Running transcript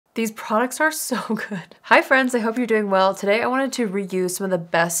These products are so good. Hi friends, I hope you're doing well. Today I wanted to reuse some of the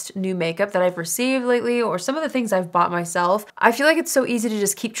best new makeup that I've received lately, or some of the things I've bought myself. I feel like it's so easy to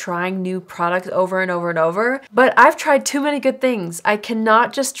just keep trying new products over and over and over, but I've tried too many good things. I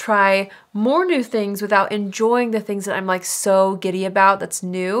cannot just try more new things without enjoying the things that I'm like so giddy about that's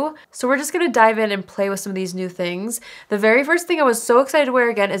new. So we're just gonna dive in and play with some of these new things. The very first thing I was so excited to wear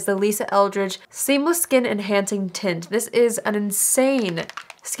again is the Eldridge Seamless Skin Enhancing Tint. This is an insane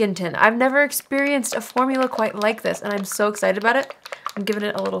skin tint. I've never experienced a formula quite like this, and I'm so excited about it. I'm giving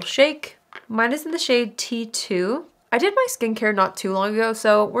it a little shake. Mine is in the shade T2. I did my skincare not too long ago,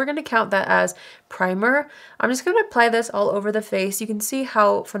 so we're gonna count that as primer. I'm just gonna apply this all over the face. You can see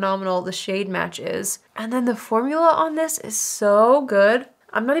how phenomenal the shade match is. And then the formula on this is so good.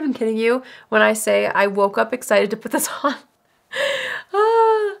 I'm not even kidding you when I say I woke up excited to put this on.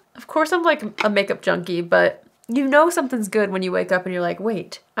 Of course I'm like a makeup junkie, but you know something's good when you wake up and you're like,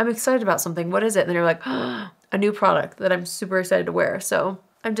 wait, I'm excited about something. What is it? And then you're like, oh, a new product that I'm super excited to wear. So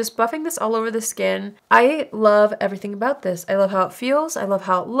I'm just buffing this all over the skin. I love everything about this. I love how it feels. I love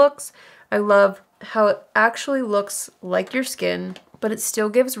how it looks. I love how it actually looks like your skin, but it still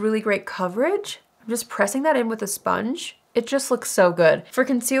gives really great coverage. I'm just pressing that in with a sponge. It just looks so good. For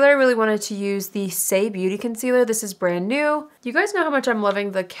concealer, I really wanted to use the Saie Beauty Concealer. This is brand new. You guys know how much I'm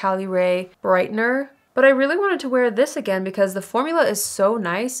loving the Cali Ray Brightener, but I really wanted to wear this again because the formula is so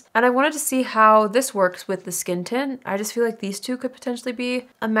nice, and I wanted to see how this works with the skin tint. I just feel like these two could potentially be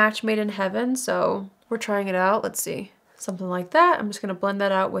a match made in heaven, so we're trying it out. Let's see. Something like that. I'm just gonna blend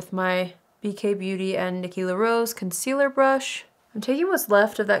that out with my BK Beauty and Nikki LaRose concealer brush. I'm taking what's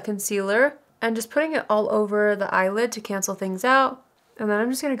left of that concealer and just putting it all over the eyelid to cancel things out. And then I'm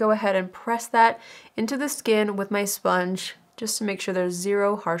just gonna go ahead and press that into the skin with my sponge just to make sure there's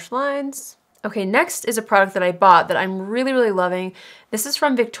zero harsh lines. Okay, next is a product that I bought that I'm really, really loving. This is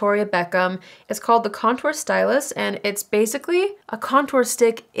from Victoria Beckham. It's called the Contour Stylus, and it's basically a contour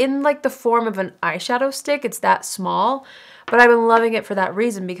stick in like the form of an eyeshadow stick. It's that small, but I've been loving it for that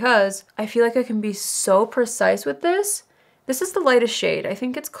reason because I feel like I can be so precise with this. This is the lightest shade. I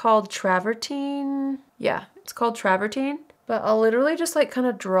think it's called Travertine. Yeah, it's called Travertine, but I'll literally just like kind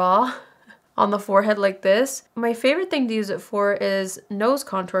of draw on the forehead like this. My favorite thing to use it for is nose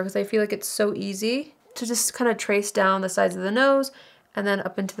contour because I feel like it's so easy to just kind of trace down the sides of the nose and then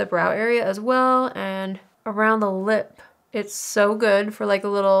up into the brow area as well and around the lip. It's so good for like a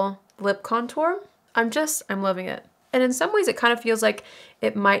little lip contour. I'm loving it. And in some ways it kind of feels like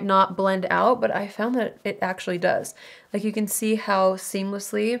it might not blend out, but I found that it actually does. Like you can see how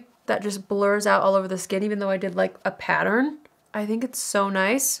seamlessly that just blurs out all over the skin even though I did like a pattern. I think it's so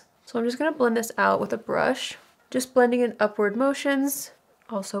nice. So I'm just gonna blend this out with a brush, just blending in upward motions,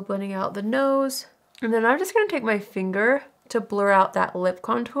 also blending out the nose. And then I'm just gonna take my finger to blur out that lip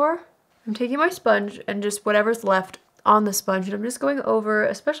contour. I'm taking my sponge and just whatever's left on the sponge, and I'm just going over,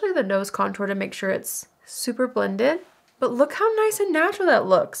 especially the nose contour to make sure it's super blended. But look how nice and natural that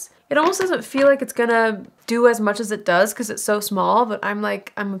looks. It almost doesn't feel like it's gonna do as much as it does because it's so small, but I'm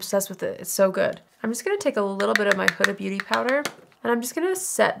obsessed with it. It's so good. I'm just gonna take a little bit of my Huda Beauty powder, and I'm just gonna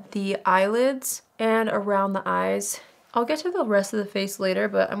set the eyelids and around the eyes. I'll get to the rest of the face later,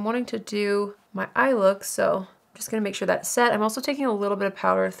 but I'm wanting to do my eye look, so I'm just gonna make sure that's set. I'm also taking a little bit of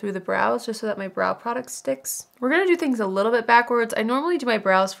powder through the brows just so that my brow product sticks. We're gonna do things a little bit backwards. I normally do my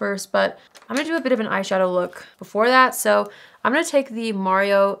brows first, but I'm gonna do a bit of an eyeshadow look before that. So I'm gonna take the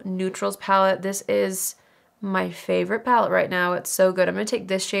Mario Neutrals palette. This is my favorite palette right now. It's so good. I'm gonna take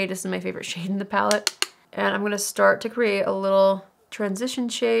this shade. This is my favorite shade in the palette. And I'm gonna start to create a little transition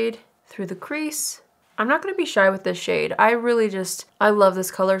shade through the crease. I'm not gonna be shy with this shade. I love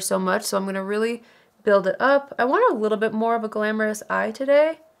this color so much, so I'm gonna really build it up. I want a little bit more of a glamorous eye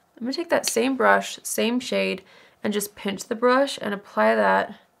today. I'm gonna take that same brush, same shade, and just pinch the brush and apply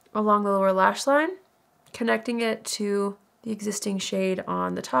that along the lower lash line, connecting it to the existing shade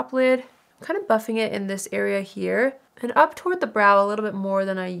on the top lid. I'm kind of buffing it in this area here and up toward the brow a little bit more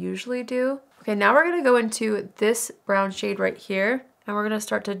than I usually do. Okay, now we're gonna go into this brown shade right here, and we're gonna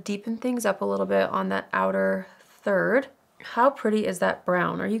start to deepen things up a little bit on that outer third. How pretty is that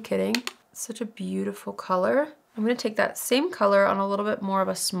brown? Are you kidding? It's such a beautiful color. I'm gonna take that same color on a little bit more of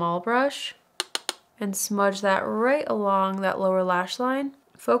a small brush and smudge that right along that lower lash line,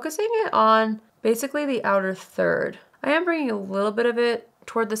 focusing it on basically the outer third. I am bringing a little bit of it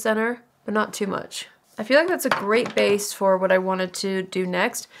toward the center, but not too much. I feel like that's a great base for what I wanted to do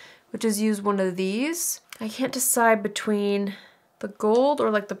next, which is use one of these. I can't decide between the gold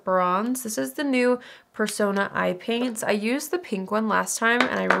or like the bronze. This is the new Persona eye paints. I used the pink one last time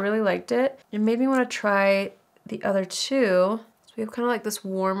and I really liked it. It made me want to try the other two. So we have kind of like this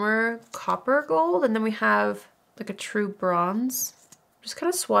warmer copper gold, and then we have like a true bronze. Just kind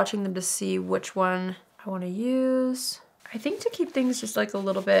of swatching them to see which one I want to use. I think to keep things just like a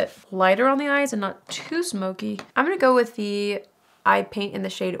little bit lighter on the eyes and not too smoky, I'm going to go with the eye paint in the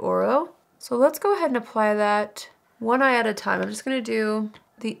shade Oro. So let's go ahead and apply that one eye at a time. I'm just going to do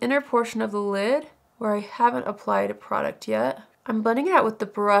the inner portion of the lid where I haven't applied a product yet. I'm blending it out with the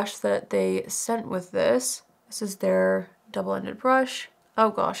brush that they sent with this. This is their double-ended brush. Oh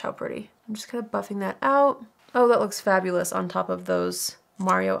gosh, how pretty. I'm just kind of buffing that out. Oh, that looks fabulous on top of those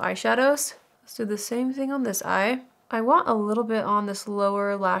Mario eyeshadows. Let's do the same thing on this eye. I want a little bit on this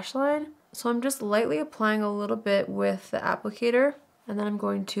lower lash line, so I'm just lightly applying a little bit with the applicator, and then I'm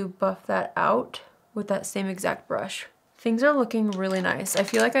going to buff that out with that same exact brush. Things are looking really nice. I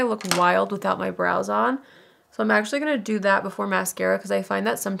feel like I look wild without my brows on, so I'm actually gonna do that before mascara because I find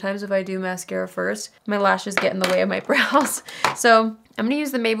that sometimes if I do mascara first, my lashes get in the way of my brows. So I'm gonna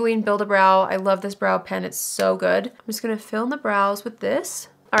use the Maybelline Build-A-Brow. I love this brow pen, it's so good. I'm just gonna fill in the brows with this.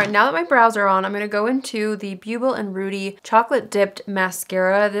 All right, now that my brows are on, I'm gonna go into the Beaubble and Rudi Chocolate Dipped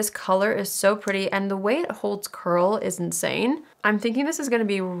Mascara. This color is so pretty, and the way it holds curl is insane. I'm thinking this is gonna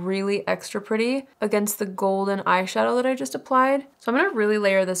be really extra pretty against the golden eyeshadow that I just applied. So I'm gonna really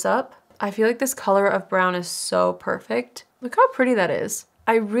layer this up. I feel like this color of brown is so perfect. Look how pretty that is.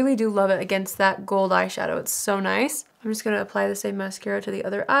 I really do love it against that gold eyeshadow. It's so nice. I'm just gonna apply the same mascara to the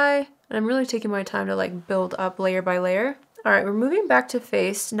other eye, and I'm really taking my time to like build up layer by layer. All right, we're moving back to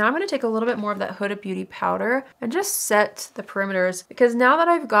face. Now I'm gonna take a little bit more of that Huda Beauty powder and just set the perimeters, because now that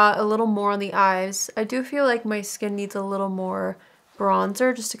I've got a little more on the eyes, I do feel like my skin needs a little more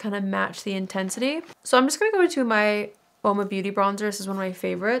bronzer just to kind of match the intensity. So I'm just gonna go into my Uoma Beauty bronzer. This is one of my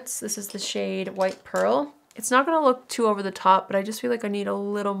favorites. This is the shade White Pearl. It's not gonna look too over the top, but I just feel like I need a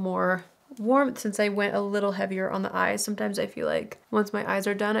little more warmth since I went a little heavier on the eyes. Sometimes I feel like once my eyes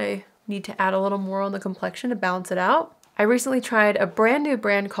are done, I need to add a little more on the complexion to balance it out. I recently tried a brand new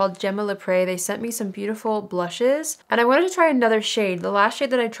brand called Gemma Lepre. They sent me some beautiful blushes, and I wanted to try another shade. The last shade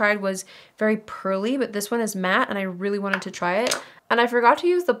that I tried was very pearly, but this one is matte, and I really wanted to try it. And I forgot to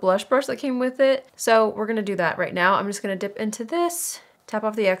use the blush brush that came with it, so we're gonna do that right now. I'm just gonna dip into this, tap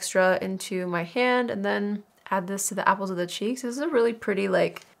off the extra into my hand, and then add this to the apples of the cheeks. This is a really pretty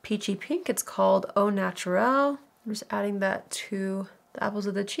like peachy pink. It's called Au Naturale. I'm just adding that to the apples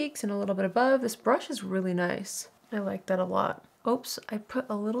of the cheeks and a little bit above. This brush is really nice. I like that a lot. Oops, I put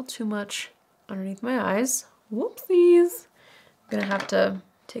a little too much underneath my eyes. Whoopsies. I'm gonna have to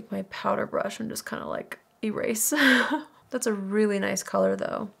take my powder brush and just kind of like erase. That's a really nice color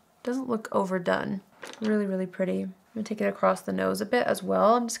though. Doesn't look overdone. Really, really pretty. I'm gonna take it across the nose a bit as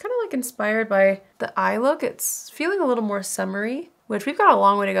well. I'm just kind of like inspired by the eye look. It's feeling a little more summery, which we've got a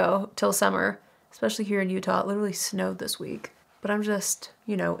long way to go till summer, especially here in Utah. It literally snowed this week. But I'm just,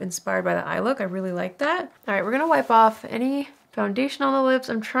 you know, inspired by the eye look. I really like that. All right, we're gonna wipe off any foundation on the lips.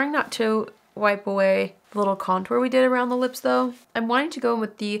 I'm trying not to wipe away the little contour we did around the lips though. I'm wanting to go in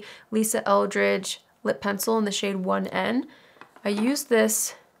with the Lisa Eldridge lip pencil in the shade 1N. I used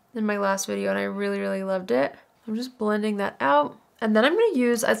this in my last video and I really, really loved it. I'm just blending that out. And then I'm gonna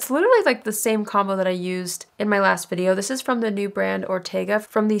use, it's literally like the same combo that I used in my last video. This is from the new brand Ortega,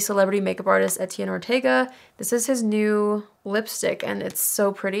 from the celebrity makeup artist Etienne Ortega. This is his new lipstick and it's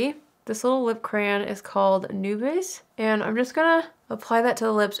so pretty. This little lip crayon is called Nubes, and I'm just gonna apply that to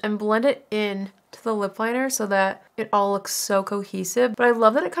the lips and blend it in to the lip liner so that it all looks so cohesive. But I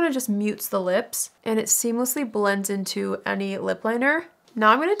love that it kind of just mutes the lips and it seamlessly blends into any lip liner. Now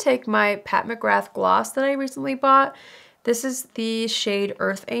I'm gonna take my Pat McGrath gloss that I recently bought. This is the shade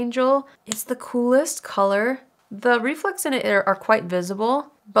Earth Angel. It's the coolest color. The reflex in it are quite visible,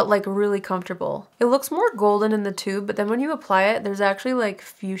 but like really comfortable. It looks more golden in the tube, but then when you apply it, there's actually like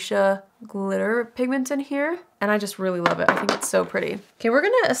fuchsia glitter pigments in here. And I just really love it. I think it's so pretty. Okay, we're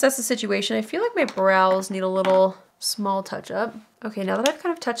gonna assess the situation. I feel like my brows need a little small touch up. Okay, now that I've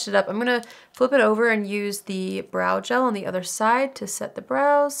kind of touched it up, I'm gonna flip it over and use the brow gel on the other side to set the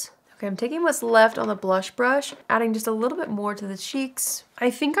brows. Okay, I'm taking what's left on the blush brush, adding just a little bit more to the cheeks.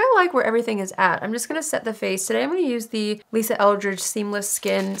 I think I like where everything is at. I'm just gonna set the face. Today I'm gonna use the Lisa Eldridge Seamless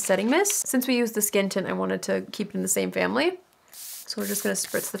Skin Setting Mist. Since we used the skin tint, I wanted to keep it in the same family. So we're just gonna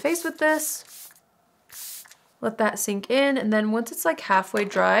spritz the face with this. Let that sink in, and then once it's like halfway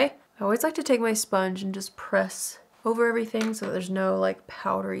dry, I always like to take my sponge and just press over everything so that there's no like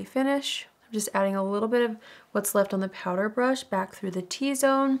powdery finish. I'm just adding a little bit of what's left on the powder brush back through the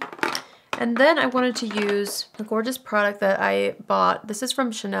T-zone. And then I wanted to use a gorgeous product that I bought. This is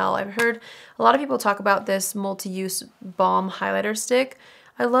from Chanel. I've heard a lot of people talk about this multi-use balm highlighter stick.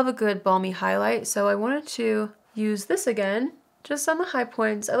 I love a good balmy highlight, so I wanted to use this again. just on the high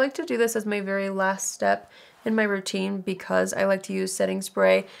points. I like to do this as my very last step in my routine because I like to use setting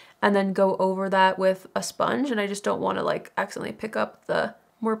spray and then go over that with a sponge, and I just don't want to like accidentally pick up the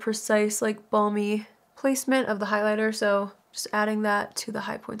more precise like balmy placement of the highlighter. So just adding that to the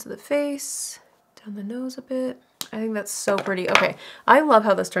high points of the face, down the nose a bit. I think that's so pretty. Okay, I love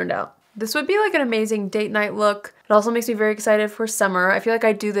how this turned out. This would be like an amazing date night look. It also makes me very excited for summer. I feel like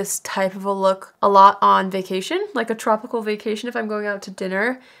I do this type of a look a lot on vacation, like a tropical vacation if I'm going out to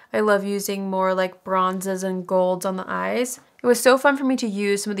dinner. I love using more like bronzes and golds on the eyes. It was so fun for me to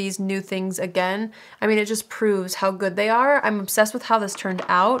use some of these new things again. I mean, it just proves how good they are. I'm obsessed with how this turned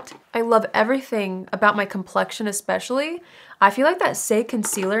out. I love everything about my complexion especially. I feel like that Saie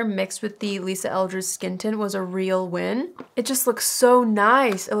concealer mixed with the Lisa Eldridge skin tint was a real win. It just looks so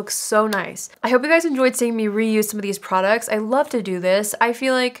nice. It looks so nice. I hope you guys enjoyed seeing me reuse some of these products. I love to do this. I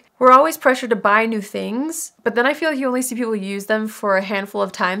feel like we're always pressured to buy new things, but then I feel like you only see people use them for a handful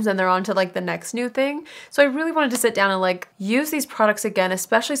of times and they're on to like the next new thing. So I really wanted to sit down and like use these products again,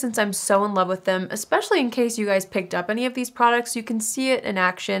 especially since I'm so in love with them, especially in case you guys picked up any of these products. You can see it in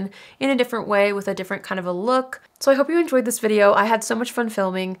action in a different way with a different kind of a look. So I hope you enjoyed this video. I had so much fun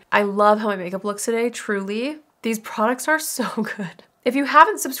filming. I love how my makeup looks today, truly. These products are so good. If you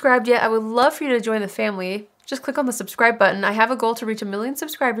haven't subscribed yet, I would love for you to join the family. Just click on the subscribe button. I have a goal to reach 1 million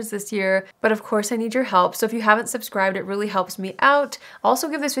subscribers this year, but of course I need your help. So if you haven't subscribed, it really helps me out. Also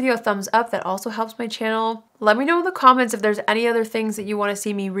give this video a thumbs up. That also helps my channel. Let me know in the comments if there's any other things that you want to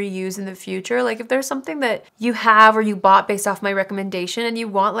see me reuse in the future. Like if there's something that you have or you bought based off my recommendation and you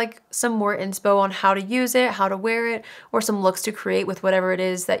want like some more inspo on how to use it, how to wear it, or some looks to create with whatever it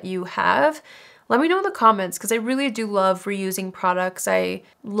is that you have. Let me know in the comments because I really do love reusing products. I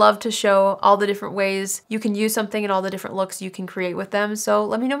love to show all the different ways you can use something and all the different looks you can create with them. So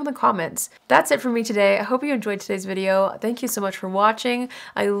let me know in the comments. That's it for me today. I hope you enjoyed today's video. Thank you so much for watching.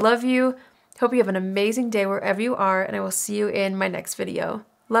 I love you. Hope you have an amazing day wherever you are, and I will see you in my next video.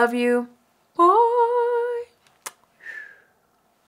 Love you.